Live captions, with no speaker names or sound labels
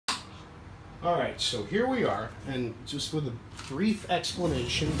All right, so here we are, and just with a brief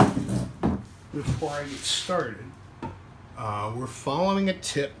explanation before I get started, we're following a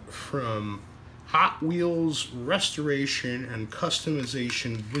tip from Hot Wheels Restoration and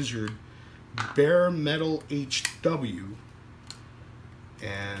Customization Wizard Bare Metal HW,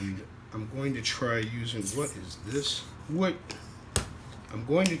 and I'm going to try using, what is this? I'm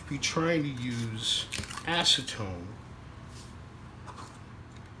going to be trying to use acetone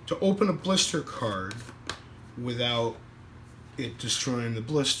to open a blister card without it destroying the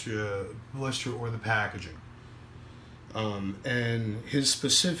blister or the packaging. And his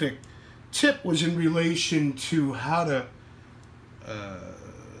specific tip was in relation to how to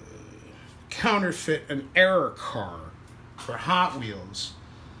counterfeit an error car for Hot Wheels.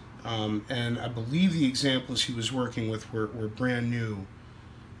 And I believe the examples he was working with were brand new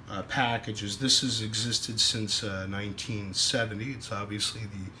packages. This has existed since 1970. It's obviously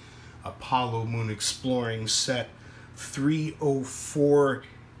the Apollo Moon Exploring Set 304D,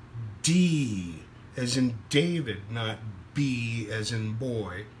 as in David, not B as in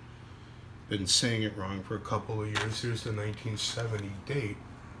boy. Been saying it wrong for a couple of years. Here's the 1970 date,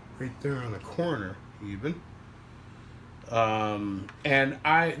 right there on the corner, even. And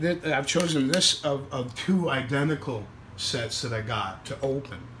I've chosen this of two identical sets that I got to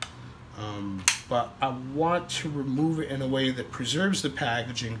open. But I want to remove it in a way that preserves the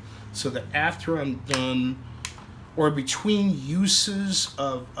packaging so that after I'm done, or between uses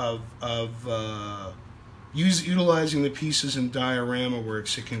of utilizing the pieces in diorama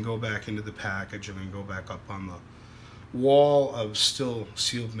works, it can go back into the package and then go back up on the wall of still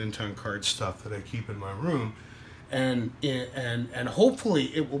sealed mint on card stuff that I keep in my room. And hopefully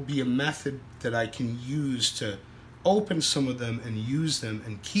it will be a method that I can use to open some of them and use them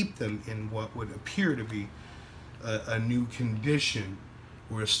and keep them in what would appear to be a new condition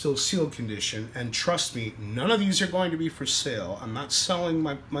or a still sealed condition. And trust me, none of these are going to be for sale. I'm not selling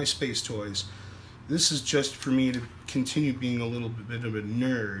my space toys. This is just for me to continue being a little bit of a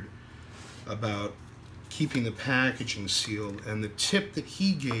nerd about keeping the packaging sealed. And the tip that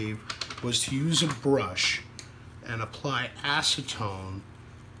he gave was to use a brush and apply acetone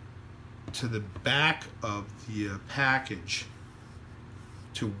to the back of the package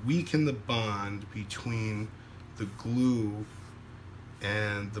to weaken the bond between the glue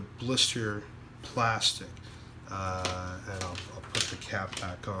and the blister plastic. And I'll put the cap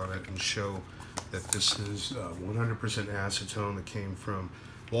back on it and show that this is 100% acetone that came from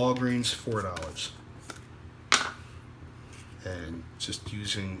Walgreens, $4. And just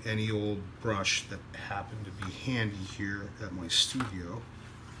using any old brush that happened to be handy here at my studio.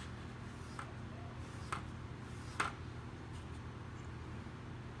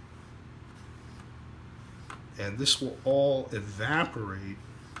 And this will all evaporate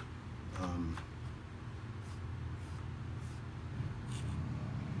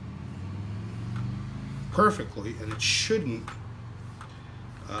perfectly, and it shouldn't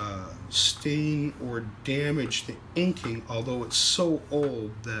stain or damage the inking, although it's so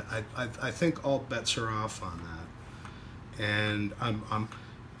old that I think all bets are off on that. And I'm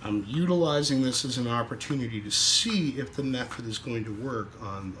utilizing this as an opportunity to see if the method is going to work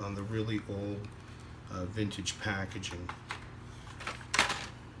on the really old vintage packaging.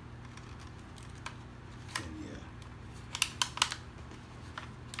 And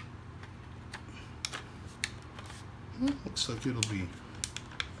yeah, looks like it'll be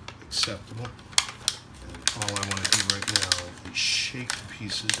acceptable. And all I want to do right now is shake the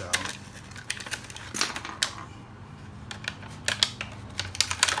pieces out.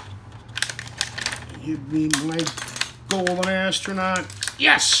 Give me my golden astronaut.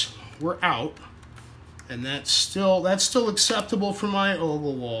 Yes, we're out. And that's still acceptable for my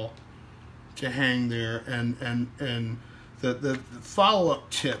oval wall to hang there. And the follow-up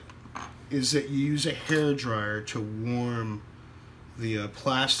tip is that you use a hairdryer to warm the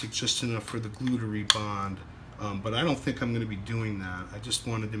plastic just enough for the glue to rebond. But I don't think I'm going to be doing that. I just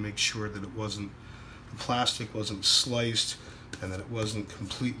wanted to make sure that the plastic wasn't sliced and that it wasn't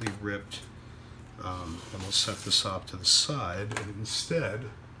completely ripped. And we'll set this off to the side, and instead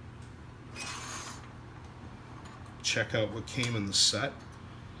check out what came in the set.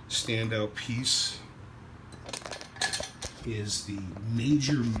 Standout piece is the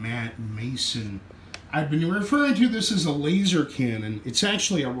Major Matt Mason. I've been referring to this as a laser cannon. It's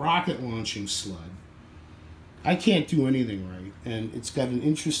actually a rocket launching sled. I can't do anything right, and it's got an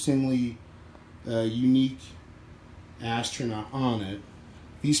interestingly unique astronaut on it.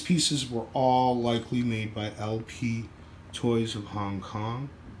 These pieces were all likely made by LP Toys of Hong Kong,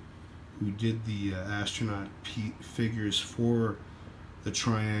 who did the astronaut figures for the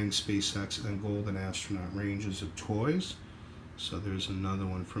Triang, SpaceX, and Golden Astronaut ranges of toys. So there's another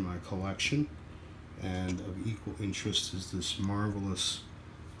one for my collection. And of equal interest is this marvelous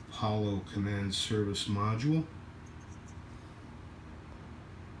Apollo Command Service module,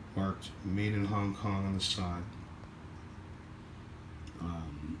 marked Made in Hong Kong on the side.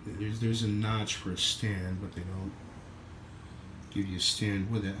 There's a notch for a stand, but they don't give you a stand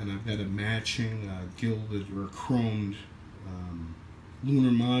with it. And I've got a matching gilded or chromed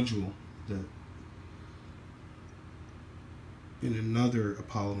lunar module that in another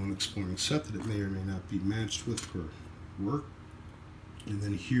Apollo 1 exploring set that it may or may not be matched with for work. And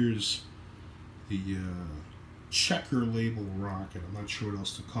then here's the checker label rocket. I'm not sure what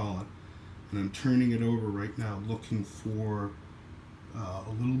else to call it. And I'm turning it over right now looking for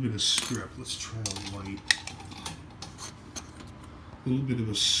a little bit of script. Let's try a light. A little bit of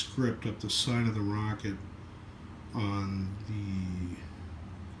a script up the side of the rocket on the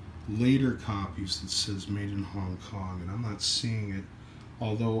later copies that says Made in Hong Kong, and I'm not seeing it,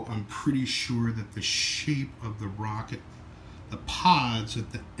 although I'm pretty sure that the shape of the rocket, the pods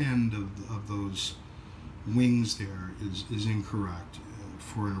at the end of those wings there is incorrect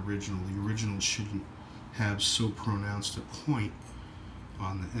for an original. The original shouldn't have so pronounced a point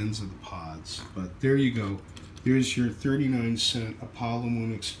on the ends of the pods. But there you go. There's your 39-cent Apollo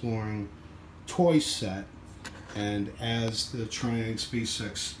Moon Exploring toy set. And as the Triang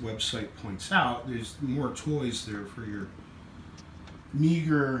SpaceX website points out, there's more toys there for your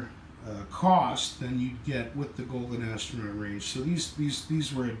meager cost than you'd get with the Golden Astronaut range. So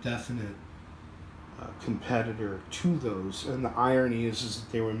these were a definite competitor to those. And the irony is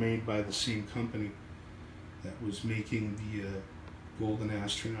that they were made by the same company that was making the Golden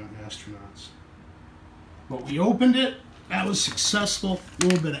Astronaut and astronauts. But we opened it. That was successful. A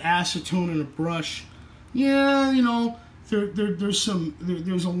little bit of acetone and a brush. Yeah, you know, there's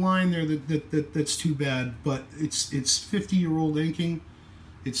a line there that's too bad, but it's 50-year-old inking.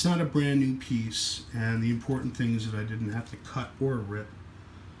 It's not a brand new piece, and the important thing is that I didn't have to cut or rip,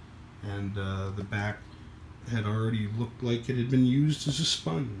 and the back had already looked like it had been used as a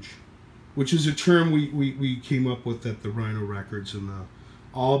sponge, which is a term we came up with at the Rhino Records in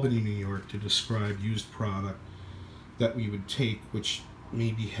Albany, New York, to describe used product that we would take, which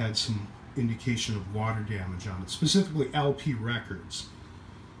maybe had some indication of water damage on it, specifically LP records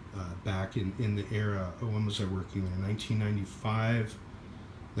back in the era. When was I working there? 1995,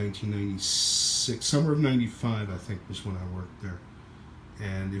 1996, summer of 95 I think was when I worked there.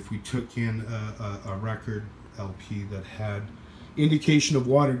 And if we took in a record LP that had indication of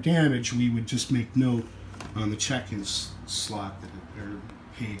water damage, we would just make note on the check-in slot that it, or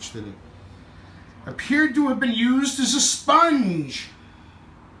page, that it appeared to have been used as a sponge.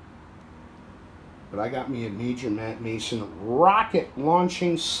 But I got me a Major Matt Mason rocket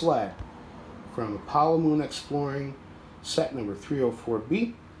launching sled from Apollo Moon Exploring set number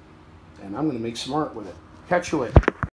 304B, and I'm going to make some art with it. Catch you later.